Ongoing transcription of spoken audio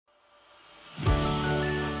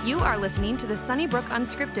You are listening to the Sunnybrook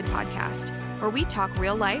Unscripted podcast, where we talk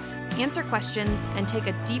real life, answer questions, and take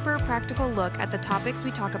a deeper practical look at the topics we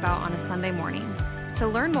talk about on a Sunday morning. To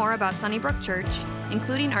learn more about Sunnybrook Church,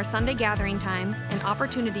 including our Sunday gathering times and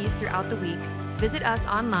opportunities throughout the week, visit us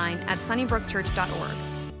online at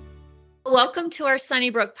sunnybrookchurch.org. Welcome to our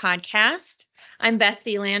Sunnybrook podcast. I'm Beth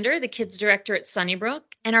Thielander, the Kids Director at Sunnybrook,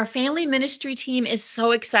 and our family ministry team is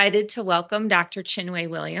so excited to welcome Dr. Chinwe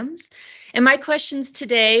Williams. And my questions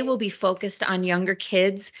today will be focused on younger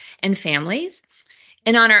kids and families.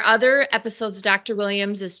 And on our other episodes, Dr.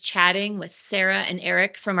 Williams is chatting with Sarah and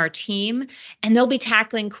Eric from our team, and they'll be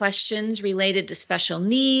tackling questions related to special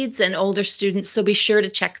needs and older students, so be sure to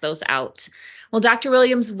check those out. Well, Dr.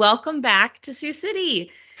 Williams, welcome back to Sioux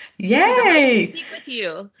City. Yay! It's a delight to speak with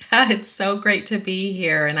you. It's so great to be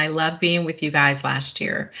here, and I love being with you guys last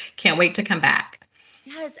year. Can't wait to come back.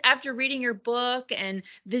 Yes, after reading your book and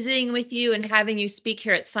visiting with you and having you speak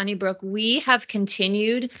here at Sunnybrook, we have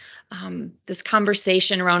continued this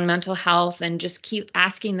conversation around mental health and just keep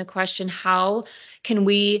asking the question, how can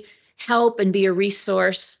we help and be a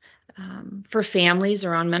resource for families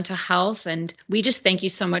around mental health? And we just thank you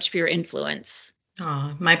so much for your influence.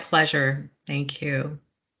 Oh, my pleasure. Thank you.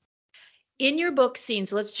 In your book, Scene,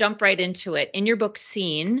 so let's jump right into it. In your book,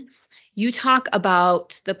 Scene, you talk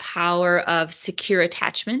about the power of secure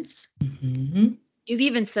attachments. Mm-hmm. You've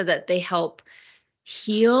even said that they help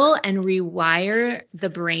heal and rewire the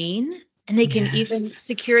brain, and they can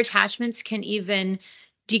secure attachments can even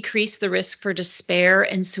decrease the risk for despair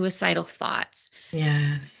and suicidal thoughts.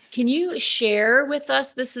 Yes. Can you share with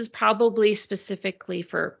us, this is probably specifically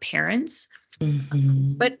for parents,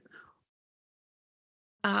 but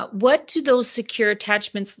what do those secure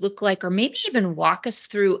attachments look like? Or maybe even walk us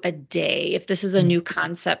through a day. If this is a new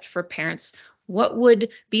concept for parents, what would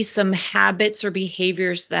be some habits or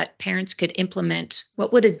behaviors that parents could implement?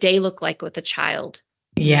 What would a day look like with a child?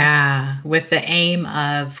 Yeah, with the aim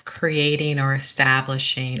of creating or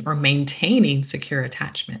establishing or maintaining secure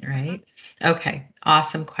attachment, right? Okay,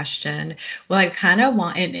 awesome question. Well, I kind of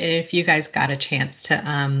want, and if you guys got a chance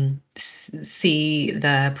to see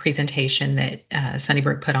the presentation that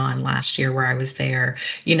Sunnybrook put on last year where I was there,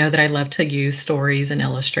 you know that I love to use stories and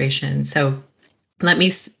illustrations. So let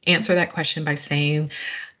me answer that question by saying,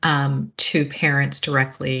 to parents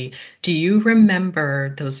directly, do you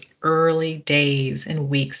remember those early days and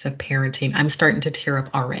weeks of parenting? I'm starting to tear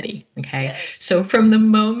up already. Okay. So from the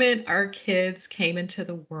moment our kids came into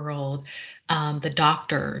the world, the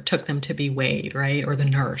doctor took them to be weighed, right? Or the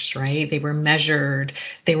nurse, right? They were measured,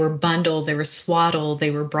 they were bundled, they were swaddled, they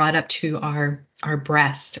were brought up to our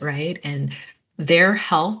breast, right? And their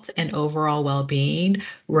health and overall well-being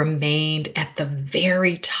remained at the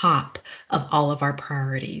very top of all of our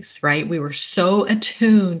priorities, right? We were so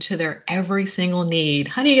attuned to their every single need.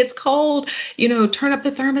 Honey, it's cold, turn up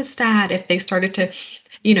the thermostat. If they started to,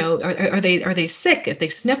 are they sick? If they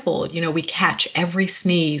sniffled, we catch every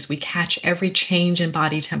sneeze, we catch every change in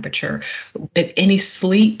body temperature. If any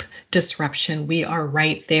sleep disruption, we are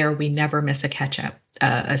right there. We never miss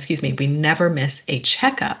we never miss a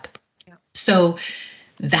checkup. So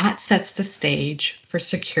that sets the stage for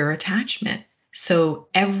secure attachment. So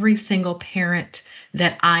every single parent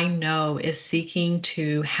that I know is seeking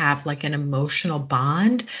to have like an emotional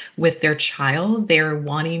bond with their child. They're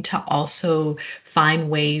wanting to also find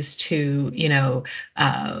ways to,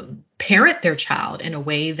 parent their child in a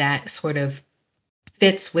way that sort of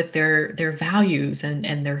fits with their values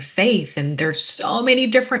and their faith. And there's so many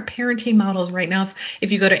different parenting models right now.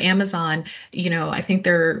 If you go to Amazon, I think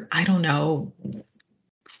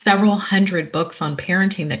several hundred books on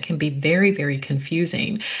parenting that can be very, very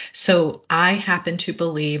confusing. So I happen to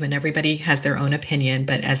believe, and everybody has their own opinion,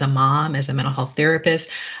 but as a mom, as a mental health therapist,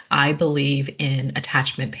 I believe in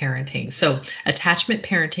attachment parenting. So attachment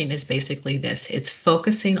parenting is basically this. It's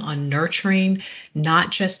focusing on nurturing not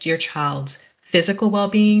just your child's physical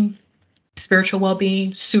well-being, spiritual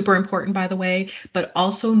well-being, super important, by the way, but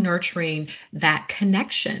also nurturing that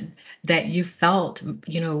connection that you felt,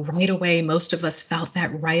 right away. Most of us felt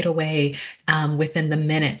that right away within the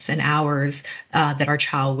minutes and hours that our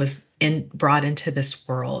child was brought into this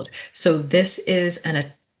world. So this is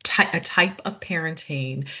a type of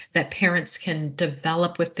parenting that parents can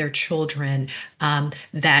develop with their children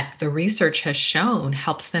that the research has shown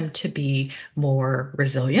helps them to be more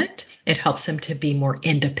resilient. It helps them to be more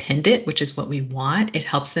independent, which is what we want. It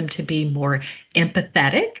helps them to be more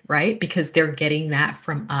empathetic, right? Because they're getting that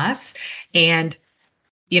from us. And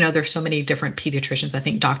there's so many different pediatricians. I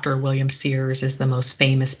think Dr. William Sears is the most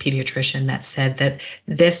famous pediatrician that said that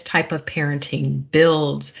this type of parenting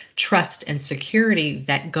builds trust and security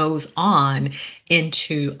that goes on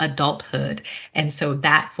into adulthood. And so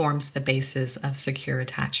that forms the basis of secure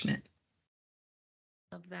attachment.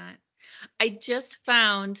 Love that. I just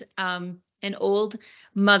found an old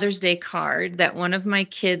Mother's Day card that one of my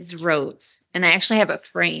kids wrote, and I actually have it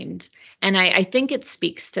framed. And I think it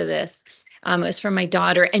speaks to this. It was from my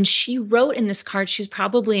daughter, and she wrote in this card, she's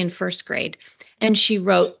probably in first grade, and she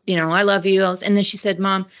wrote, I love you. And then she said,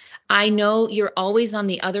 Mom, I know you're always on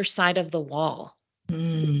the other side of the wall.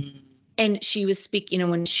 Mm. And she was speaking,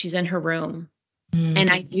 when she's in her room. And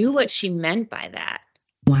I knew what she meant by that.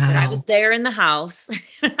 Wow. That I was there in the house.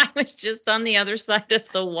 I was just on the other side of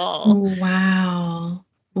the wall. Wow.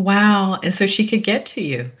 Wow. And so she could get to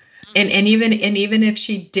you. And even if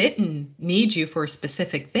she didn't need you for a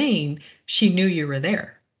specific thing, she knew you were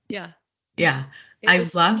there. Yeah. Yeah. It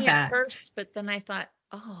was love funny that. At first, but then I thought,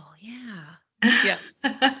 oh yeah. Yeah.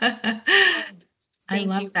 I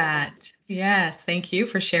love that. Yes, thank you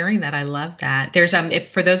for sharing that. I love that. There's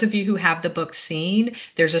if for those of you who have the book Seen,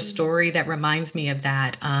 there's a story that reminds me of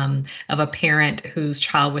that, of a parent whose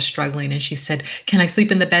child was struggling, and she said, "Can I sleep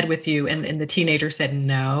in the bed with you?" And the teenager said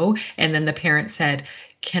no, and then the parent said,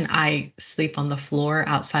 "Can I sleep on the floor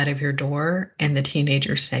outside of your door?" And the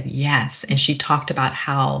teenager said yes. And she talked about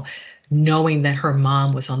how knowing that her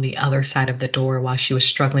mom was on the other side of the door while she was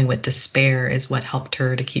struggling with despair is what helped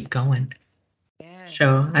her to keep going.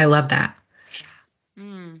 So I love that.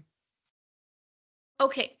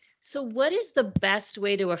 Okay. So what is the best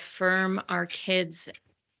way to affirm our kids,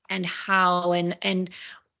 and how, and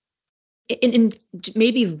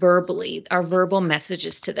maybe verbally, our verbal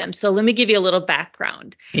messages to them? So let me give you a little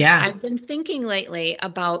background. Yeah. I've been thinking lately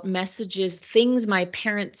about messages, things my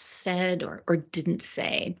parents said or didn't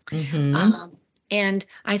say. Mm-hmm. And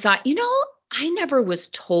I thought, I never was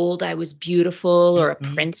told I was beautiful or a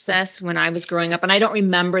princess when I was growing up. And I don't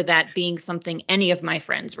remember that being something any of my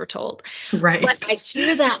friends were told. Right. But I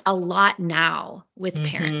hear that a lot now with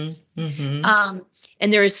parents. Mm-hmm.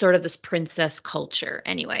 And there is sort of this princess culture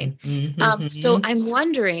anyway. Mm-hmm. So I'm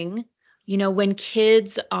wondering, when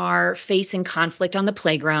kids are facing conflict on the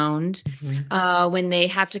playground, when they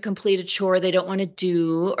have to complete a chore they don't want to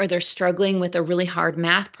do, or they're struggling with a really hard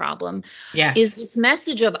math problem, yes. Is this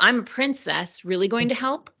message of "I'm a princess" really going to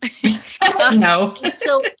help? No.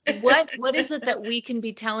 So what is it that we can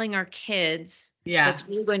be telling our kids that's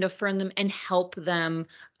really going to affirm them and help them?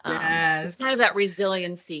 It's kind of that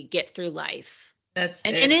resiliency, get through life.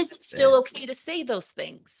 And is it still okay to say those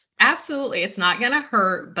things? Absolutely. It's not going to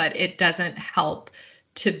hurt, but it doesn't help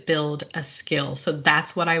to build a skill. So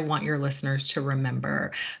that's what I want your listeners to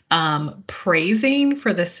remember. Praising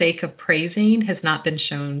for the sake of praising has not been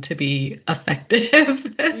shown to be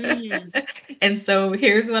effective. And so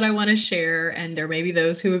here's what I want to share. And there may be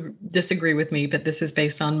those who disagree with me, but this is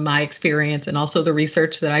based on my experience and also the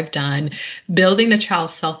research that I've done. Building a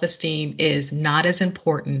child's self-esteem is not as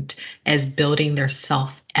important as building their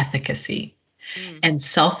self-efficacy. And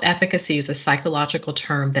self-efficacy is a psychological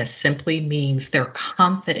term that simply means their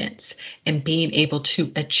confidence in being able to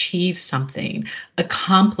achieve something,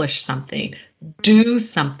 accomplish something, do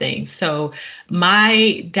something. So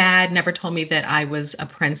my dad never told me that I was a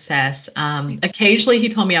princess. Occasionally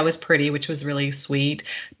he told me I was pretty, which was really sweet,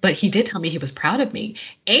 but he did tell me he was proud of me.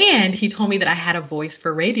 And he told me that I had a voice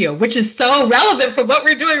for radio, which is so relevant for what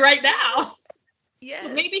we're doing right now. Yes. So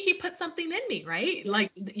maybe he put something in me, right? Yes.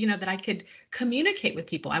 Like, that I could communicate with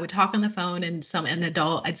people. I would talk on the phone and an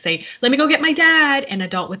adult, I'd say, "Let me go get my dad." An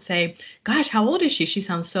adult would say, "Gosh, how old is she? She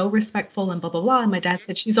sounds so respectful," and blah, blah, blah. And my dad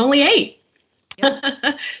said, "She's only 8.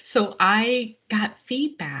 Yep. So I got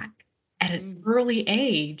feedback at an early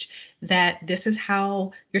age that this is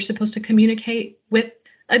how you're supposed to communicate with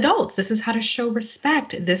adults. This is how to show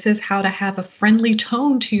respect. This is how to have a friendly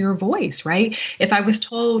tone to your voice, right? If I was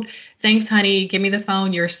told, "Thanks, honey, give me the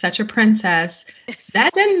phone, you're such a princess,"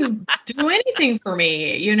 that didn't do anything for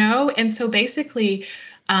me, And so basically,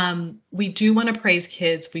 we do want to praise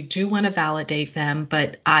kids. We do want to validate them,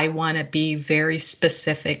 but I want to be very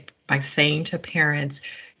specific by saying to parents,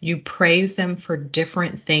 you praise them for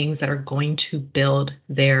different things that are going to build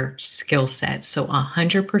their skill set. So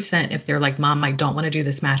 100%, if they're like, "Mom, I don't want to do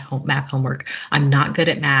this math homework. I'm not good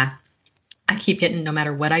at math. I keep getting, no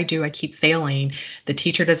matter what I do, I keep failing. The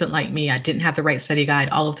teacher doesn't like me. I didn't have the right study guide,"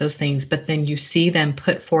 all of those things. But then you see them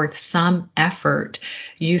put forth some effort.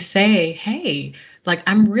 You say, "Hey, Like,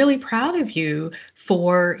 I'm really proud of you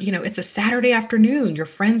for, it's a Saturday afternoon. Your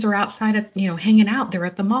friends are outside at, hanging out. They're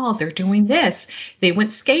at the mall. They're doing this. They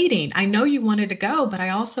went skating. I know you wanted to go, but I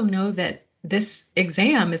also know that this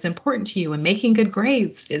exam is important to you and making good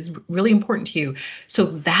grades is really important to you. So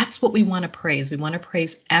that's what we want to praise. We want to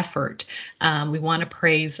praise effort. We want to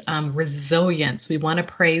praise resilience. We want to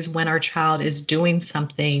praise when our child is doing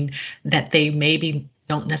something that they maybe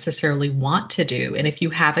don't necessarily want to do. And if you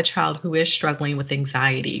have a child who is struggling with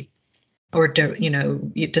anxiety or,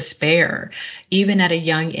 despair, even at a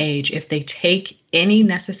young age, if they take any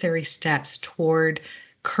necessary steps toward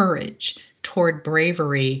courage, toward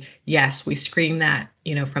bravery, yes, we scream that,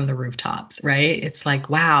 from the rooftops, right? It's like,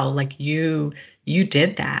 wow, like you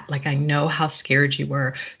did that. Like, I know how scared you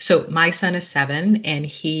were. So my son is 7 and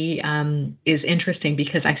he is interesting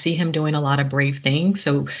because I see him doing a lot of brave things.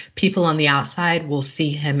 So people on the outside will see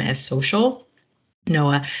him as social.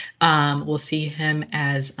 Noah will see him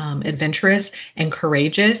as adventurous and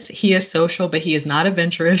courageous. He is social, but he is not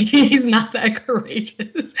adventurous. He's not that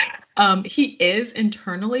courageous. He is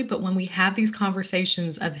internally, but when we have these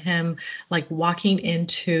conversations of him like walking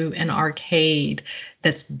into an arcade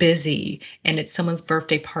that's busy and it's someone's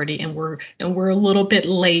birthday party and we're a little bit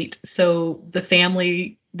late, so the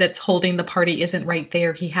family that's holding the party isn't right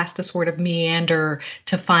there. He has to sort of meander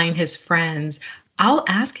to find his friends. I'll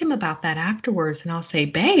ask him about that afterwards and I'll say,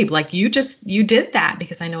 babe, like you did that,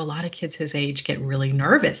 because I know a lot of kids his age get really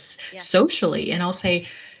nervous socially. And I'll say,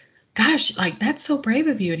 gosh, like that's so brave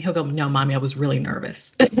of you. And he'll go, no, mommy, I was really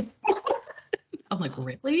nervous. I'm like,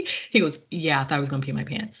 really? He goes, yeah, I thought I was going to pee my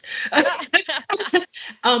pants.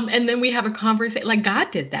 And then we have a conversation, like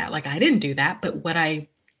God did that. Like I didn't do that, but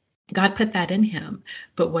God put that in him.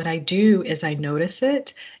 But what I do is I notice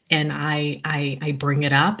it and I bring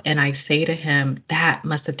it up and I say to him, that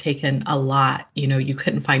must have taken a lot. You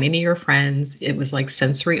couldn't find any of your friends. It was like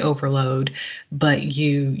sensory overload, but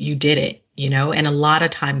you did it, and a lot of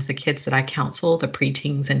times the kids that I counsel, the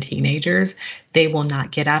preteens and teenagers, they will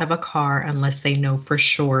not get out of a car unless they know for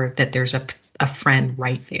sure that there's a friend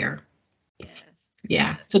right there. Yes.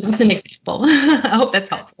 Yeah. So that's an example. I hope that's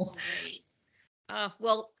helpful.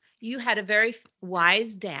 Well, you had a very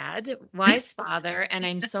wise dad, wise father, and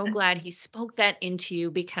I'm so glad he spoke that into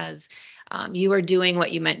you because you are doing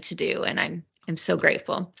what you meant to do, and I'm so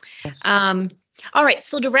grateful. All right,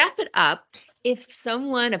 so to wrap it up, if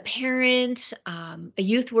someone, a parent, a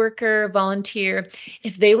youth worker, volunteer,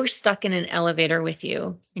 if they were stuck in an elevator with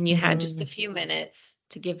you and you had just a few minutes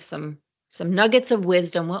to give some nuggets of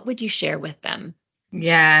wisdom, what would you share with them?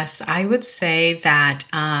 Yes, I would say that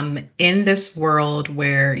in this world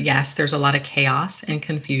where, yes, there's a lot of chaos and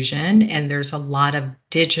confusion, and there's a lot of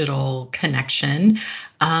digital connection,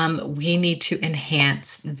 we need to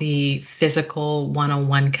enhance the physical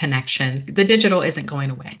one-on-one connection. The digital isn't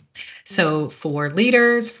going away. So for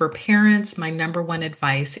leaders, for parents, my number one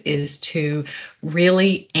advice is to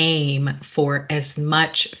really aim for as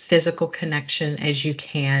much physical connection as you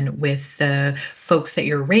can with the folks that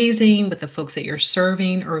you're raising, with the folks that you're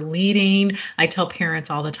serving or leading. I tell parents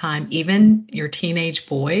all the time, even your teenage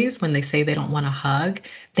boys, when they say they don't want a hug,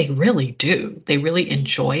 they really do. They really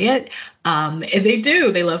enjoy it. And they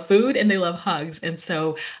do. They love food and they love hugs. And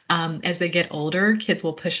so as they get older, kids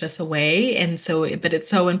will push us away. And so, but it's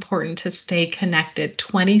so important to stay connected.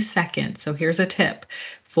 20 seconds. So here's a tip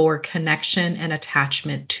for connection and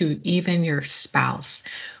attachment to even your spouse.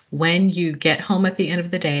 When you get home at the end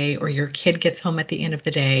of the day, or your kid gets home at the end of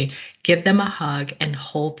the day, give them a hug and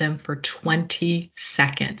hold them for 20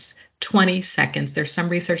 seconds. 20 seconds. There's some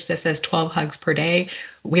research that says 12 hugs per day.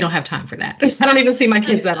 We don't have time for that. I don't even see my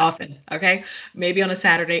kids that often. Okay. Maybe on a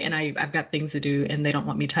Saturday and I've got things to do and they don't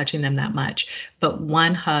want me touching them that much, but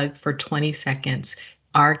one hug for 20 seconds.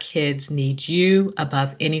 Our kids need you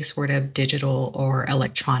above any sort of digital or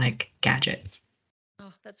electronic gadget.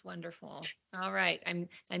 Oh, that's wonderful. All right. I'm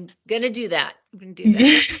going to do that. I'm going to do that.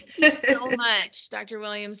 Thank you so much, Dr.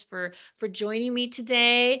 Williams, for joining me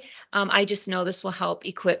today. I just know this will help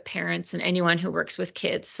equip parents and anyone who works with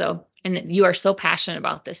kids. So, and you are so passionate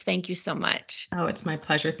about this. Thank you so much. Oh, it's my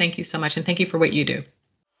pleasure. Thank you so much. And thank you for what you do.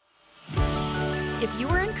 If you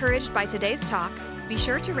were encouraged by today's talk, be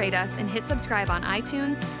sure to rate us and hit subscribe on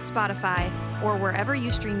iTunes, Spotify, or wherever you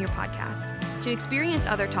stream your podcast. To experience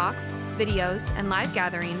other talks, videos, and live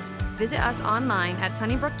gatherings, visit us online at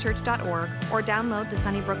sunnybrookchurch.org or download the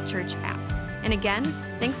Sunnybrook Church app. And again,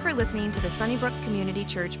 thanks for listening to the Sunnybrook Community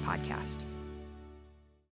Church podcast.